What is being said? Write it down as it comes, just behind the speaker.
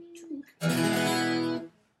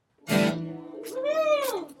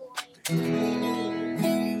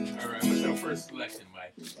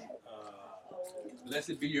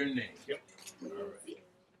Blessed be your name. Yep. All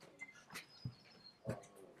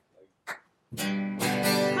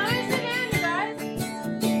How is it again, you guys?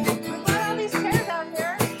 We brought all these chairs out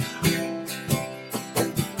here.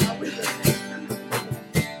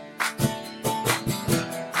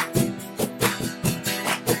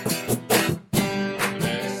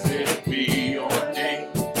 Blessed be your name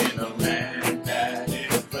in a land that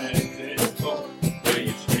is plentiful, where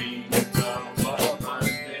your streams of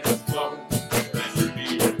abundance flow. Blessed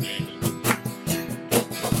be your name.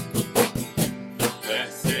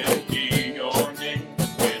 Blessed be your name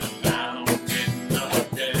in a mountain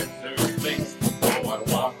of desert place. Oh,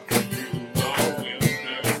 I walk through the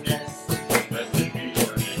wilderness. Blessed be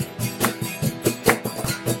your name.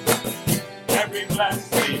 Every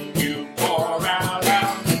blessing you pour out,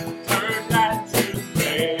 I'll turn that to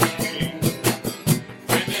praise.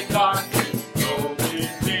 When the darkness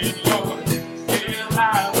closes in, Lord, still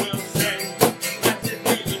I will say, blessed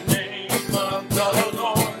be the name of the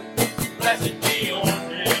Lord. Blessed be your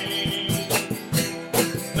name.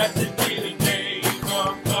 Blessed be the name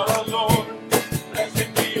of the Lord.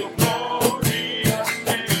 Blessed be your glorious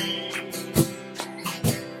name.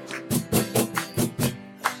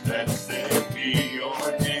 Blessed be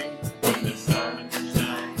your name when the sun is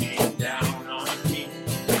shining down on me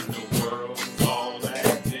and the world's all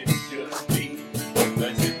as it should be.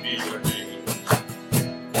 Blessed be your name.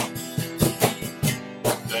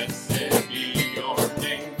 Blessed be your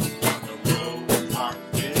name when the road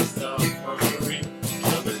darkness suffering,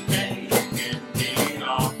 others pain in need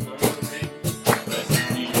offering.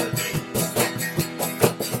 Blessed be your name.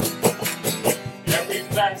 Every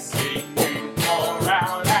blessing you pour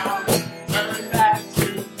out, I'll turn that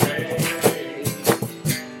to praise.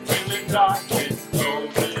 When the darkness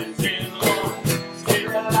closes in, Lord,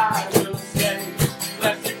 still I will say,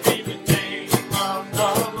 blessed be the name of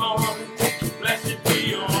the Lord. Blessed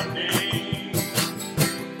be your name.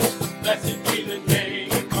 Blessed be the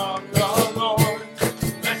name of the Lord.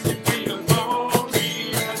 Blessed be the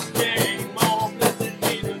glorious name. Oh, blessed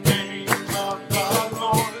be the name of the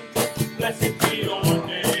Lord. Blessed be your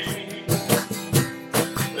name.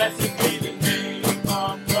 Blessed be the name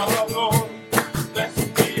of the Lord.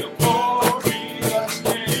 Blessed be your glorious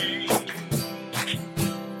name.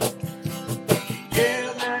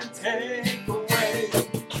 Give and take away.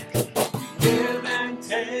 Give and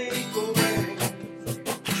take away.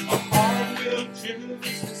 A heart will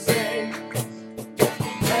choose to say,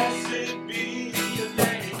 blessed be your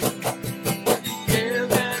name.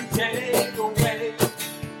 Give and take away.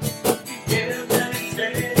 Give and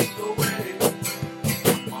take away.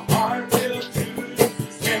 My heart will choose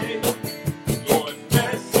to say, Lord,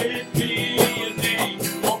 blessed be your name.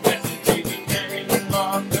 Oh, blessed be the name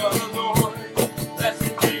of the Lord.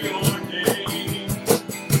 Blessed be your name.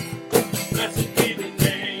 Blessed be the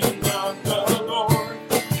name of the Lord.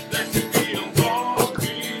 Blessed be your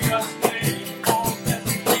glorious name. Oh,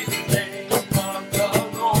 blessed be the name of the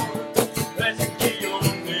Lord. Blessed be your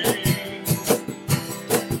name.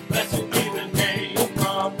 Blessed be the name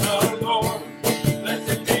of the Lord.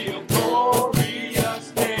 Blessed be your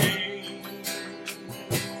glorious name.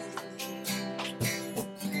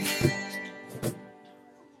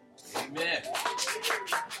 Amen.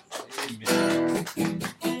 Amen.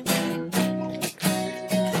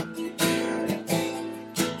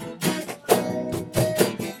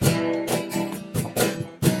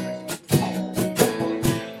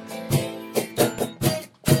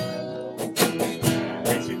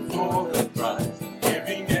 Reaching for the prize,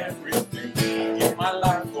 giving everything. I give my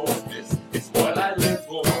life for this. It's what I live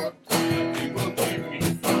for. Nothing will keep me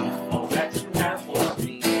from all that you have for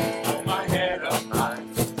me. Hold my head up high.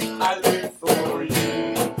 I live for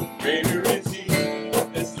you. Greater is He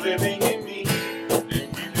that's living in me than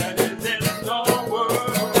He that is in the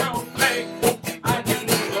world. Don't think I can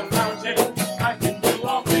move a mountain. I can do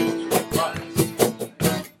all things through Christ.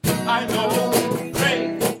 I know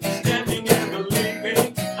faith, standing and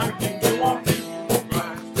believing, I can do all things through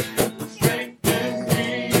Christ who strengthens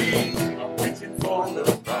me. I'm reaching for the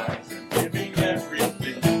prize, giving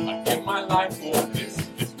everything. I give my life for this.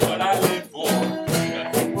 It's what I live for.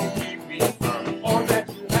 Nothing will keep me from all that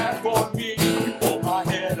you have for me. Hold my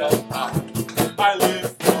head up high. I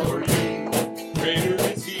live for you. Greater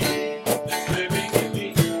is He that's living in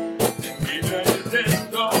me than He that is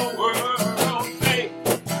in the world. Faith,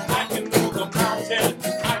 I can move a mountain.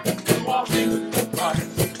 I can do all things through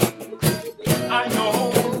Christ. I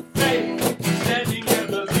know faith, standing and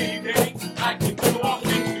believing. I can do all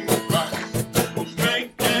things through Christ who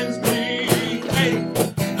strengthens me.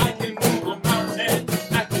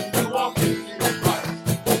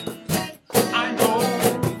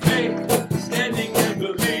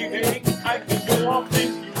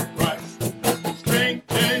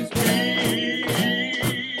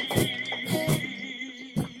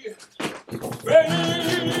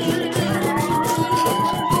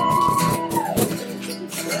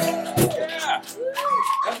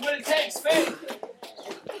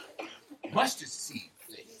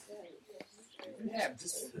 have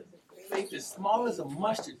just faith as small as a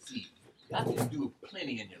mustard seed, God can do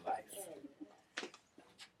plenty in your life.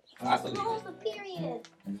 I believe Hold the period.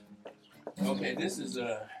 it. Okay, this is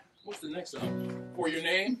what's the next song? For Your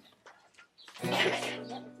Name? That's the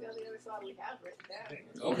only other song we have written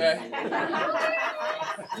down. Okay.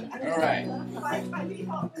 All right. I need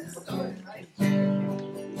help. Right?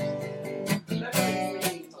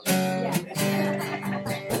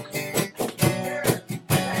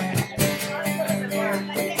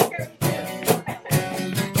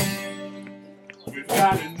 We've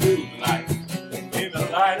got a new life in the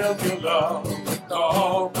light of your love.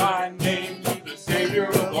 Call my name to the Savior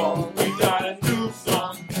alone. We got a new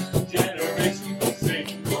song, generation will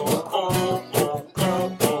sing. Oh, oh, oh,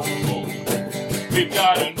 oh, oh, oh. We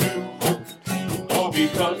got a new hope, all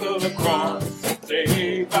because of the cross.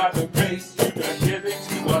 Saved by the grace you have given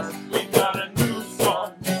to us. We got a new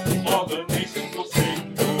song, all the nations will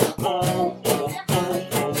sing. Oh, oh, oh, oh,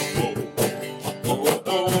 oh, oh. Oh,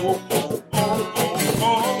 oh, oh, oh,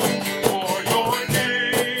 oh, for your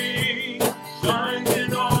name shines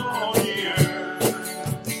in all the earth,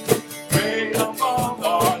 great above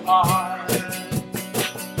our lives,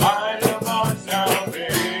 light of our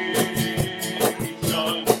salvation.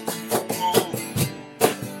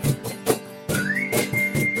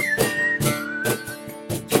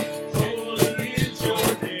 Holy is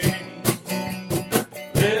your name,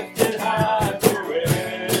 lifted high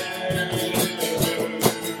forever.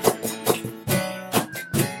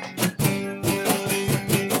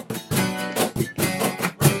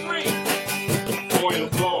 For your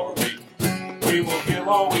glory, we will give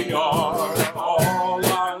all we are, all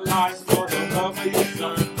our lives for the love of your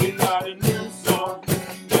Son. We got a new song,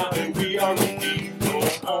 now that we are redeemed.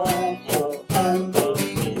 Oh, oh, oh, oh, oh,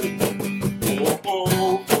 oh,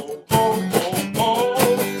 oh, oh,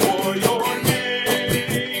 oh, for your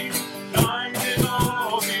name shines in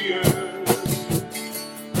all the earth,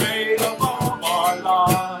 great above our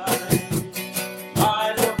lives,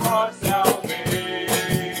 light of our salvation.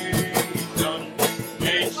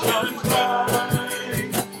 Nations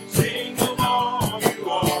rise, sing of all you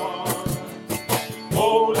are.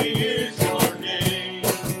 Holy is your name,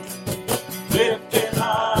 lifted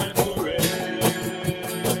high forever.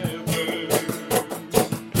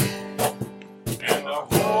 And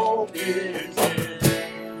the hope is in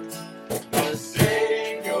the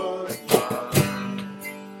Savior's blood.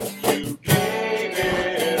 You gave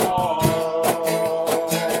it all.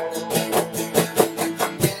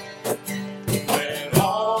 Let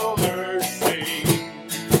all earth sing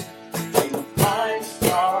to Christ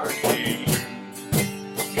our King.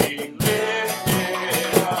 Be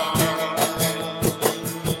lifted up.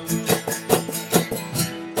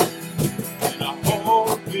 And our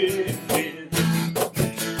hope is in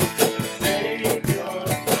the Savior's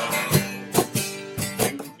blood.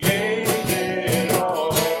 You gave it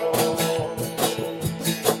all.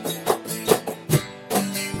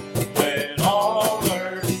 Let all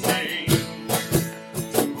earth sing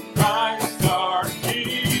to Christ our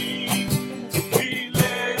King. Be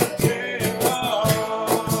lifted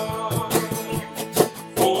up.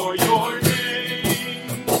 For your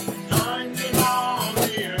name shines in all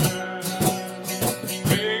the earth,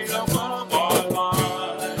 great above our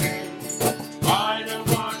lives, light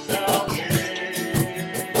of our salvation.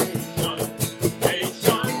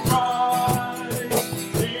 Nations rise,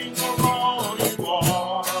 sing of all you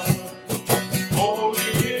are.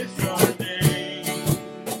 Holy is your name,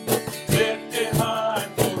 lifted high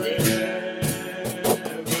forever.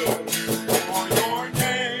 For your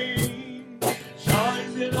name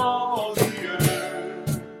shines in all the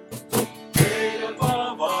earth, great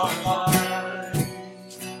above our lives,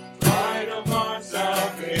 light of our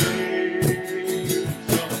salvation.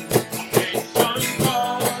 Nations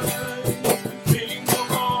rise, sing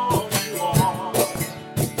of all you are.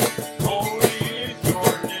 Holy is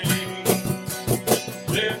your name,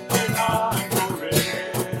 lifted high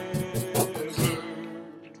forever.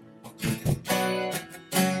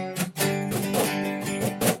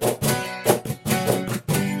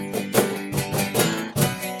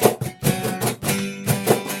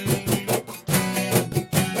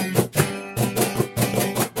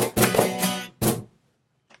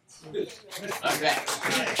 I'm back.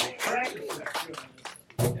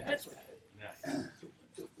 That's right. Nice.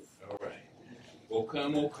 All right. O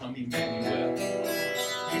come, Emmanuel.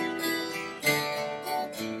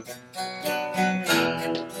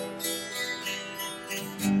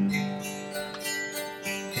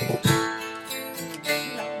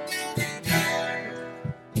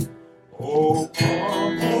 Oh,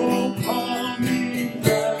 come, Emmanuel,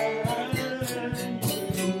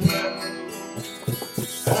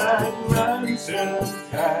 and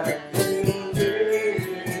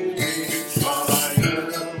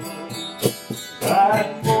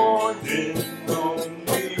That morning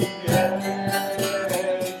lonely as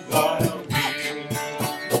I'll be,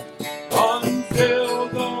 until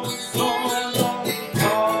the sun of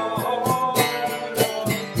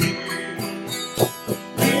me.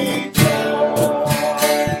 Rejoice,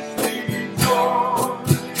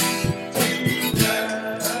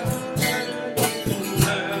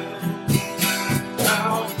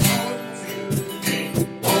 now come to me,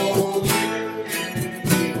 oh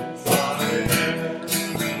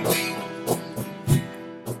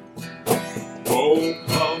oh,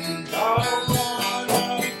 come thou Lord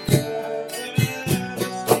of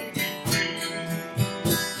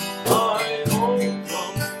I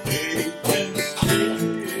come faith and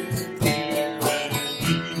spirit and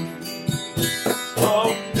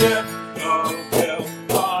of death, of hell,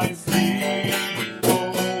 I sleep,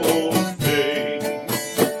 oh, faith,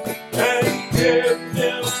 and give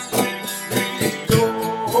them victory,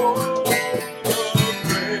 oh, the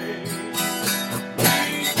praise.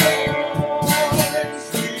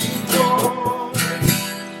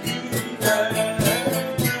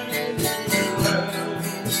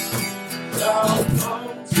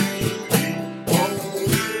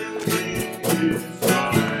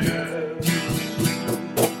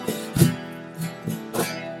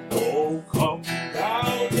 Oh, come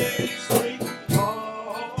thou strength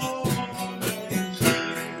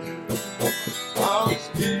our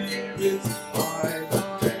spirits find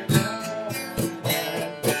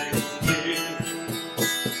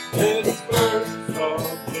this burst of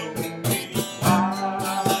gloomy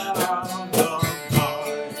cloud of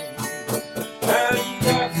night, and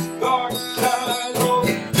death's dark shadow to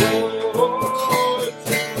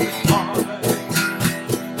find.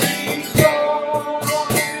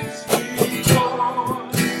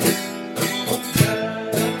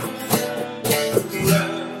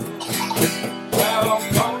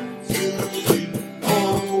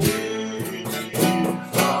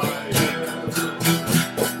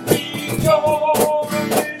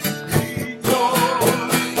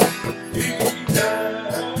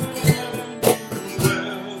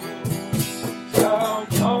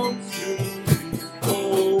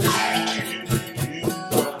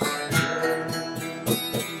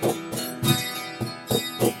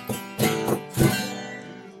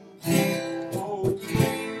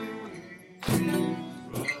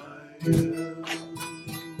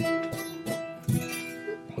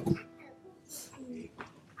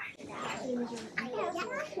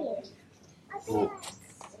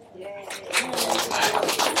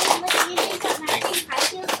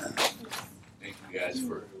 Thank you guys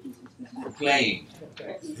for playing.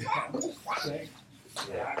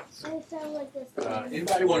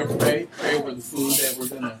 Anybody want to pray over the food that we're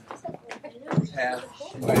going to have?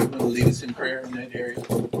 Anybody want to lead us in prayer in that area? It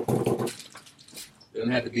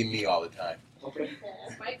doesn't have to be me all the time. Okay.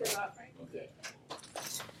 Okay.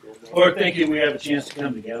 Lord, thank you. We have a chance to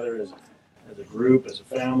come together as a group, as a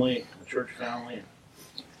family, a church family. And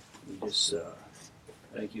we just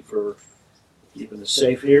thank you for keeping us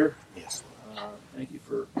safe here. Yes. Thank you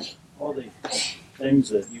for all the things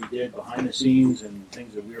that you did behind the scenes and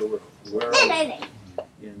things that we were aware of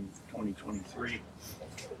in 2023.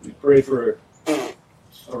 We pray for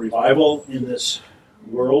a revival in this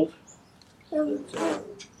world, that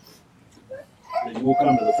you will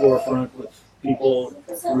come to the forefront with people,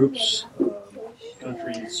 groups,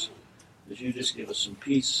 countries, that you just give us some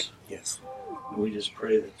peace. Yes. And we just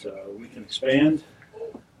pray that we can expand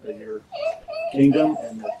your kingdom,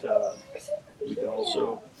 and that we can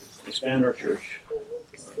also expand our church.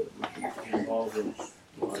 We can be involved in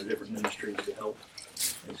a lot of different ministries to help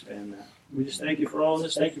expand that. We just thank you for all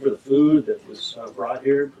this. Thank you for the food that was brought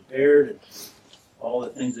here, prepared, and all the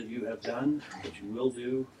things that you have done, that you will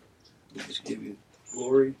do. We just give you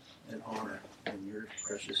glory and honor in your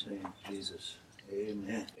precious name, Jesus.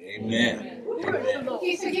 Amen. Amen. Amen.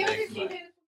 Okay, so give us a few minutes.